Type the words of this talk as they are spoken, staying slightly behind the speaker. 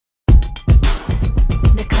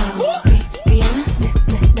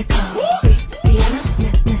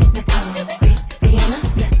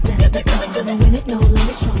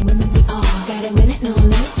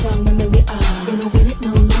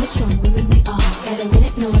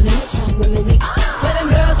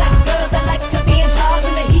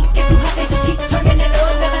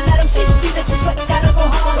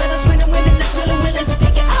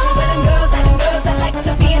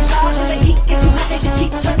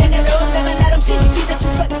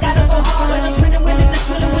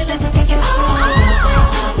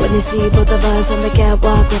see both of us on the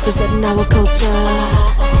catwalk representing our culture.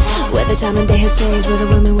 Where the time and day has changed, where the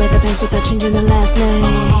women wear the pants without changing their last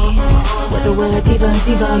names. Where the word diva,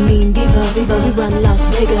 diva, mean diva, viva, we run Las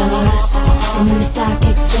Vegas. And when the stock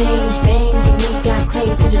exchange bangs and we got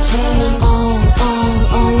claim to the change.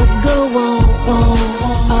 All a girl want,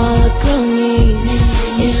 all a girl need.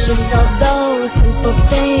 It's just all those simple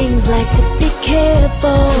things, like to be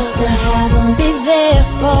careful, just to have them be there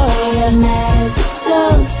for you. Matters is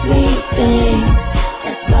those sweet things,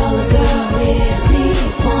 that's all a girl really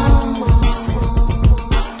wants.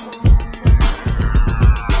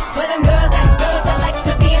 For them girls that like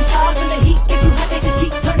to be in charge, when the heat gets too hot, they just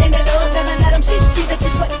keep turning it up. Never let them see that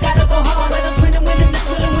you sweat, gotta go hard. Where those winning, that's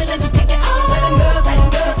willing to take it all. For them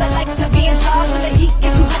girls that like to be in charge, when the heat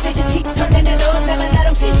gets too hot, they just keep turning it up. Never let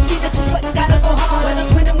them see that you sweat, gotta go hard. Where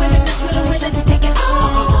those winning, that's willing to take it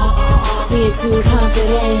all. We are too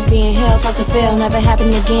confident, being held out to fail, never happen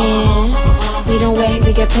again. We don't wait,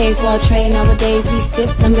 we get paid for our trade. Nowadays we sip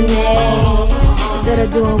lemonade. Instead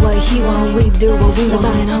of doing what he want, we do what we want.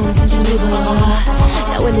 Buying homes in Geneva.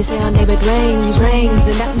 Now when they say our neighbor rains,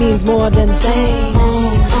 and that means more than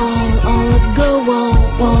things. All a girl want,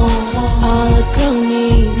 all a girl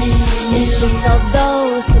need. It's just all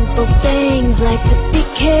those simple things, like to be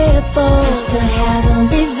careful, just to have them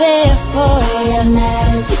be